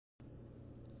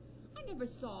I never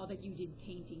saw that you did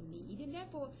painting need, and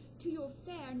therefore to your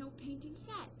fair no painting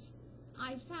set.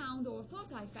 I found, or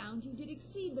thought I found, you did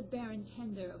exceed the barren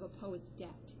tender of a poet's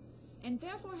debt, and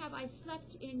therefore have I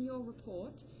slept in your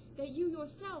report, that you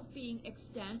yourself, being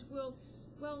extant,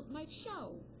 might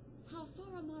show how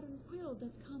far a modern quill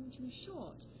doth come too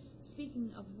short,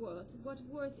 speaking of worth, what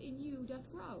worth in you doth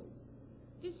grow.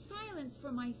 This silence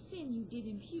for my sin you did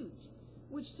impute,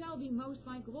 which shall be most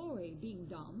my glory, being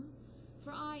dumb,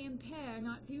 for I impair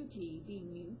not beauty,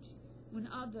 being mute, when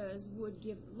others would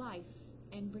give life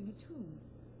and bring a tomb.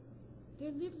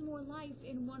 There lives more life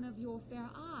in one of your fair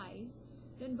eyes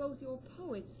than both your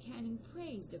poets can in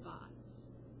praise devise.